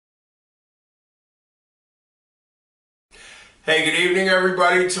Hey, good evening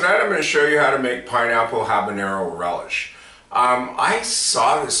everybody. Tonight I'm going to show you how to make pineapple habanero relish. I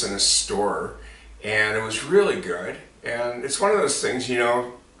saw this in a store and it was really good, and it's one of those things,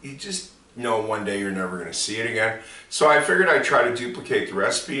 you just know one day you're never going to see it again. So I figured I'd try to duplicate the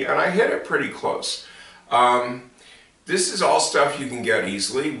recipe, and I hit it pretty close. This is all stuff you can get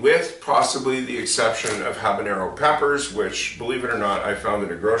easily, with possibly the exception of habanero peppers, which, believe it or not, I found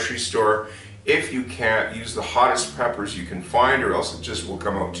at a grocery store. If you can't, use the hottest peppers you can find, or else it just will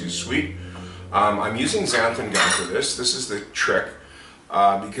come out too sweet. I'm using xanthan gum for this. This is the trick,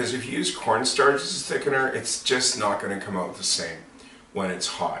 because if you use cornstarch as a thickener, it's just not going to come out the same when it's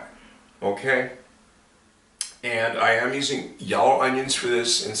hot. Okay? And I am using yellow onions for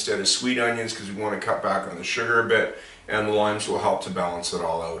this instead of sweet onions, because we want to cut back on the sugar a bit, and the limes will help to balance it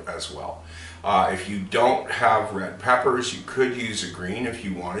all out as well. If you don't have red peppers, you could use a green if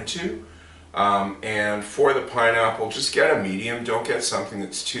you wanted to. And for the pineapple, just get a medium, don't get something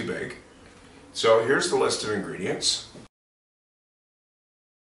that's too big. So here's the list of ingredients.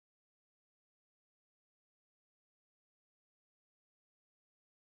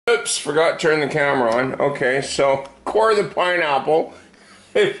 Oops, forgot to turn the camera on. Okay, so core the pineapple.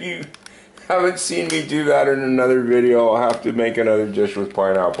 If you haven't seen me do that in another video, I'll have to make another dish with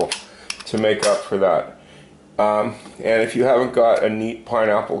pineapple to make up for that. And if you haven't got a neat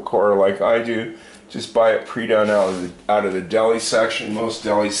pineapple core like I do, just buy it pre-done out of the deli section. Most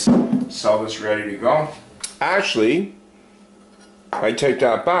delis sell this ready to go. Actually, I take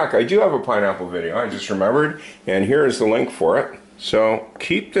that back. I do have a pineapple video, I just remembered, and here is the link for it. So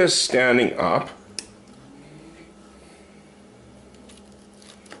keep this standing up.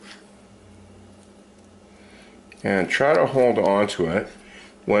 And try to hold on to it.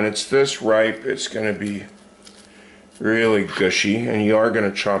 When it's this ripe, it's going to be really gushy, and you are going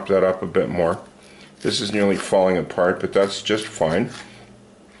to chop that up a bit more. This is nearly falling apart, but that's just fine.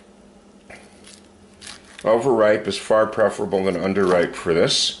 Overripe is far preferable than underripe for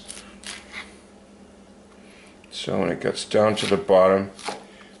this. So when it gets down to the bottom,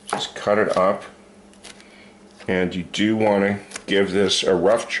 just cut it up. And you do want to give this a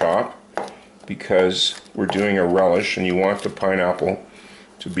rough chop, because we're doing a relish and you want the pineapple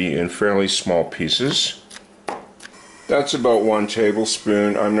to be in fairly small pieces. That's about 1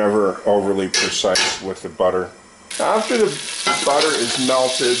 tablespoon. I'm never overly precise with the butter. After the butter is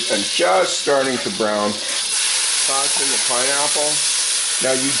melted and just starting to brown, toss in the pineapple.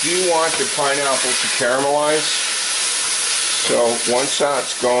 Now you do want the pineapple to caramelize. So once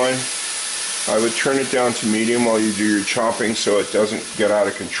that's going, I would turn it down to medium while you do your chopping so it doesn't get out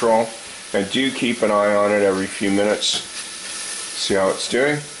of control. And do keep an eye on it every few minutes. See how it's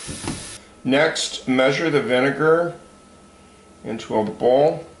doing. Next, measure the vinegar into a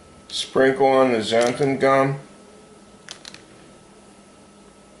bowl. Sprinkle on the xanthan gum.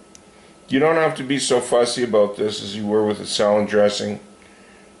 You don't have to be so fussy about this as you were with the salad dressing,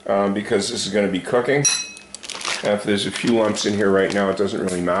 because this is going to be cooking. And if there's a few lumps in here right now, it doesn't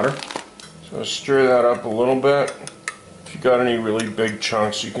really matter. So stir that up a little bit. If you got any really big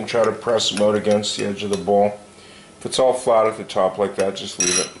chunks, you can try to press them out against the edge of the bowl. If it's all flat at the top like that, just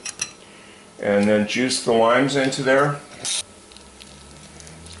leave it. And then juice the limes into there.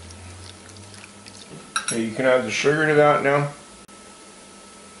 Okay, you can add the sugar to that now.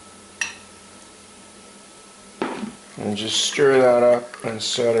 And just stir that up and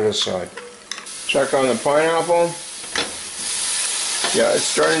set it aside. Check on the pineapple. Yeah, it's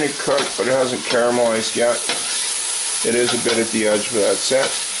starting to cook, but it hasn't caramelized yet. It is a bit at the edge, but that's it.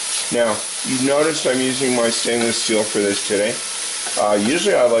 Now, you've noticed I'm using my stainless steel for this today.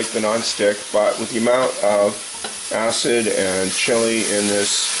 Usually I like the non-stick, but with the amount of acid and chili in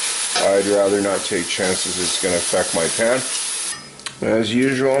this, I'd rather not take chances it's going to affect my pan. As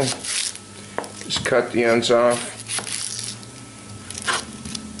usual, just cut the ends off.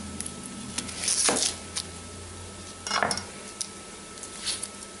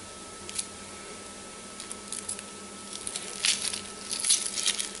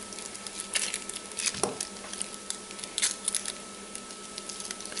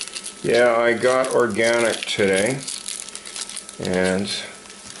 Yeah, I got organic today, and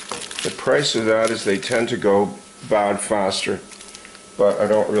the price of that is they tend to go bad faster, but I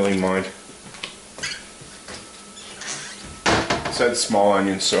don't really mind. It said small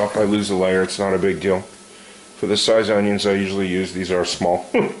onions, so if I lose a layer, it's not a big deal. For the size onions I usually use, these are small.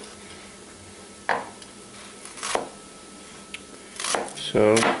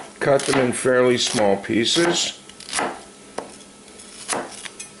 So cut them in fairly small pieces.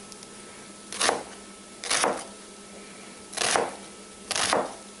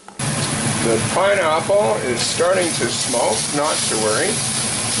 The pineapple is starting to smoke, not to worry.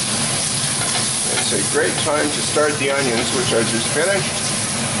 It's a great time to start the onions, which I just finished.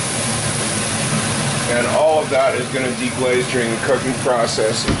 And all of that is going to deglaze during the cooking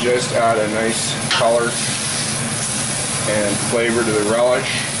process and just add a nice color and flavor to the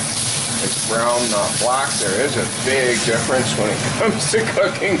relish. It's brown, not black. There is a big difference when it comes to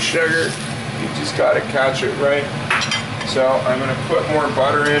cooking sugar. You just got to catch it right. So I'm going to put more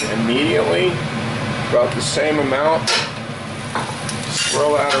butter in immediately, about the same amount.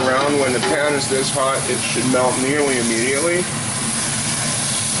 Swirl that around. When the pan is this hot, it should melt nearly immediately.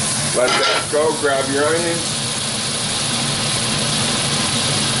 Let that go. Grab your onions.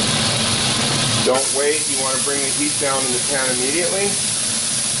 Don't wait. You want to bring the heat down in the pan immediately.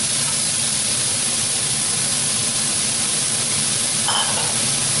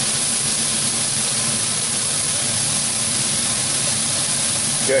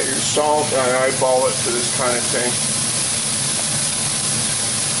 Get your salt. I eyeball it for this kind of thing.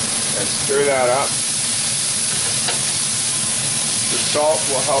 And stir that up. The salt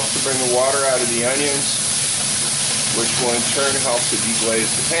will help to bring the water out of the onions, which will in turn help to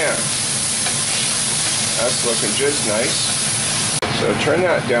deglaze the pan. That's looking just nice. So turn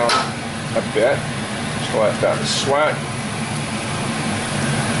that down a bit. Just let that sweat.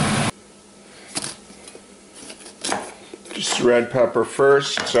 Just red pepper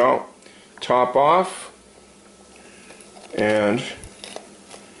first, so top off. And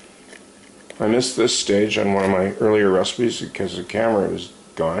I missed this stage on one of my earlier recipes because the camera was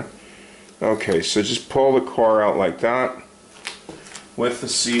gone. Okay, so just pull the core out like that with the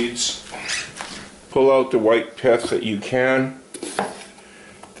seeds. Pull out the white pith that you can.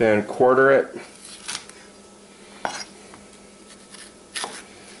 Then quarter it.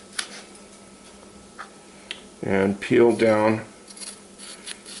 And peel down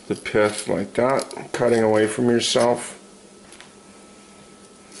the pith like that, cutting away from yourself.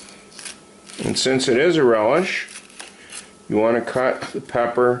 And since it is a relish, you want to cut the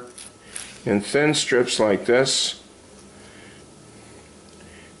pepper in thin strips like this,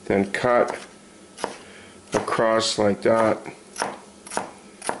 then cut across like that.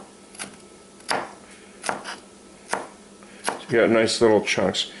 So you got nice little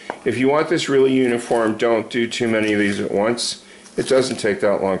chunks. If you want this really uniform, don't do too many of these at once. It doesn't take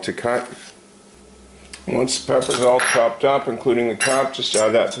that long to cut. Once the pepper's all chopped up, including the top, just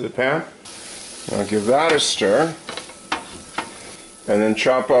add that to the pan. I'll give that a stir. And then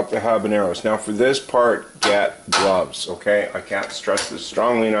chop up the habaneros. Now for this part, get gloves, okay? I can't stress this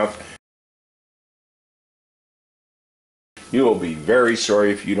strongly enough. You will be very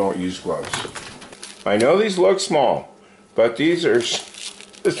sorry if you don't use gloves. I know these look small, but these are,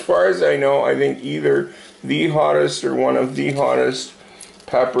 as far as I know, I think either the hottest or one of the hottest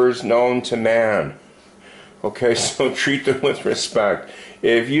peppers known to man. Okay, so treat them with respect.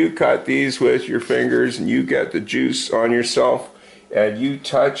 If you cut these with your fingers and you get the juice on yourself and you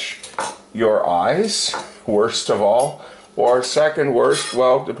touch your eyes, worst of all, or second worst,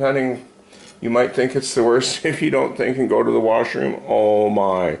 well, depending, you might think it's the worst if you don't think and go to the washroom. Oh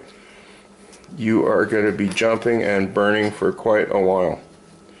my. You are going to be jumping and burning for quite a while.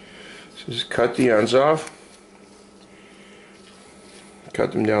 So just cut the ends off.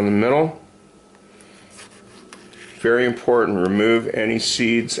 Cut them down the middle. Very important, remove any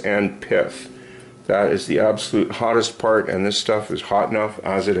seeds and pith. That is the absolute hottest part, and this stuff is hot enough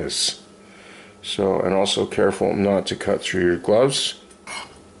as it is. So, and also careful not to cut through your gloves.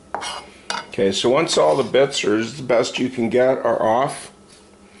 Okay, so once all the bits, or as the best you can get, are off,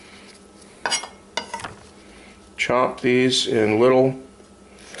 chop these in little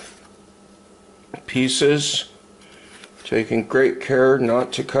pieces, taking great care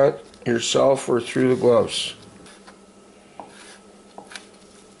not to cut yourself or through the gloves.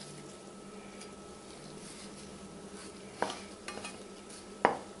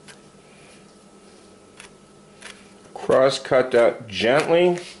 Cross cut that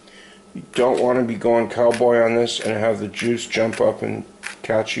gently. You don't want to be going cowboy on this and have the juice jump up and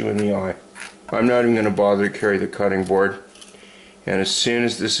catch you in the eye. I'm not even going to bother to carry the cutting board. And as soon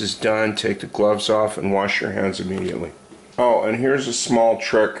as this is done, take the gloves off and wash your hands immediately. Oh, and here's a small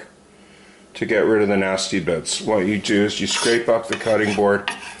trick to get rid of the nasty bits. What you do is you scrape up the cutting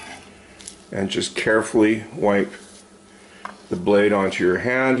board and just carefully wipe the blade onto your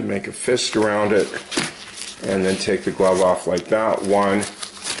hand, make a fist around it, and then take the glove off like that. 1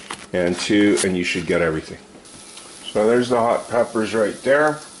 and 2, and you should get everything. So there's the hot peppers right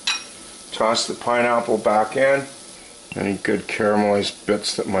there. Toss the pineapple back in. Any good caramelized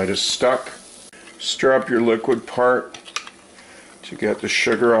bits that might have stuck. Stir up your liquid part to get the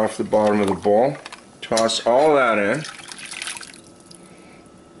sugar off the bottom of the bowl. Toss all that in.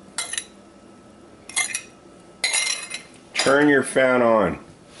 Turn your fan on.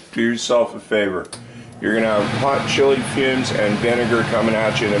 Do yourself a favor. You're going to have hot chili fumes and vinegar coming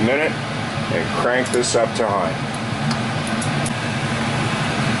at you in a minute, and crank this up to high.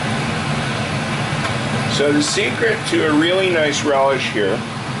 So the secret to a really nice relish here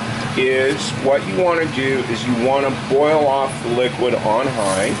is what you want to do is you want to boil off the liquid on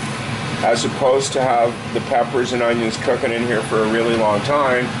high, as opposed to have the peppers and onions cooking in here for a really long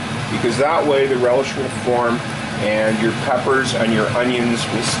time, because that way the relish will form and your peppers and your onions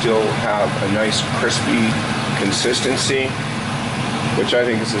will still have a nice crispy consistency, which I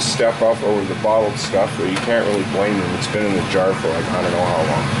think is a step up over the bottled stuff, but you can't really blame them. It's been in the jar for like I don't know how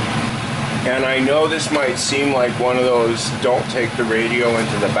long. And I know this might seem like one of those don't take the radio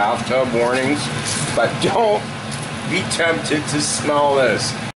into the bathtub warnings, but don't be tempted to smell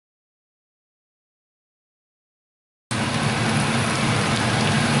this.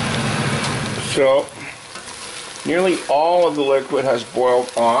 So nearly all of the liquid has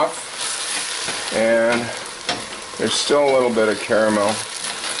boiled off, and there's still a little bit of caramel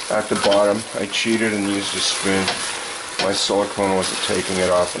at the bottom. I cheated and used a spoon. My silicone wasn't taking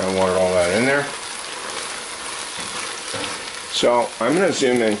it off, and I wanted all that in there. So I'm going to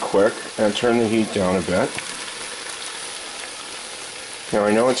zoom in quick and turn the heat down a bit. Now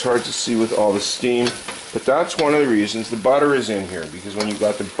I know it's hard to see with all the steam, but that's one of the reasons the butter is in here, because when you've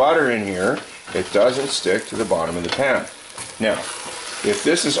got the butter in here, it doesn't stick to the bottom of the pan. Now, if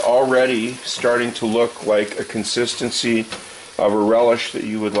this is already starting to look like a consistency of a relish that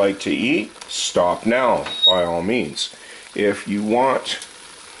you would like to eat, stop now, by all means. If you want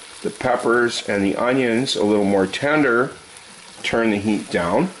the peppers and the onions a little more tender, turn the heat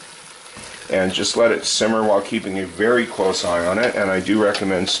down and just let it simmer while keeping a very close eye on it. And I do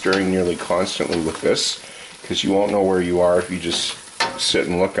recommend stirring nearly constantly with this, because you won't know where you are if you just sit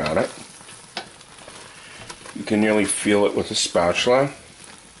and look at it. You can nearly feel it with a spatula.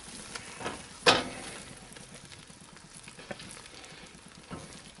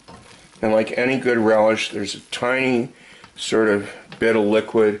 And like any good relish, there's a tiny sort of bit of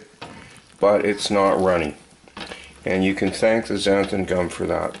liquid, but it's not runny. And you can thank the xanthan gum for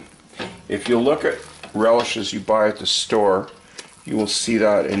that. If you look at relishes you buy at the store, you will see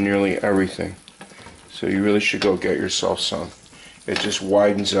that in nearly everything. So you really should go get yourself some. It just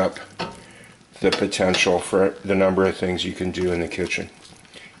widens up the potential for the number of things you can do in the kitchen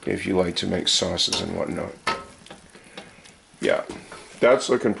if you like to make sauces and whatnot. Yeah, that's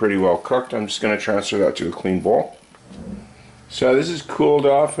looking pretty well cooked. I'm just going to transfer that to a clean bowl. So this is cooled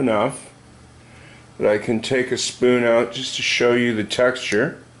off enough that I can take a spoon out just to show you the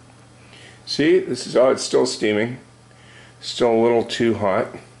texture. See, this is, oh, it's still steaming, still a little too hot,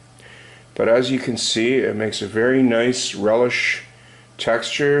 but as you can see, it makes a very nice relish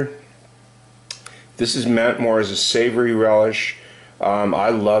texture. This is meant more as a savory relish. I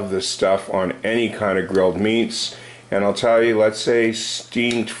love this stuff on any kind of grilled meats. And I'll tell you, let's say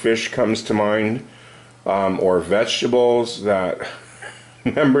steamed fish comes to mind, or vegetables that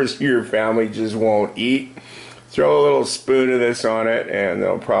members of your family just won't eat. Throw a little spoon of this on it and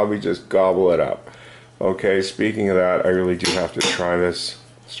they'll probably just gobble it up. Okay, speaking of that, I really do have to try this.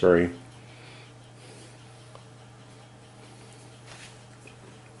 Sorry.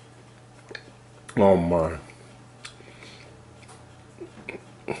 Oh my.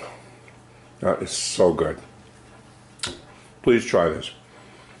 That is so good. Please try this.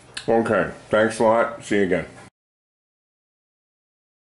 Okay, thanks a lot. See you again.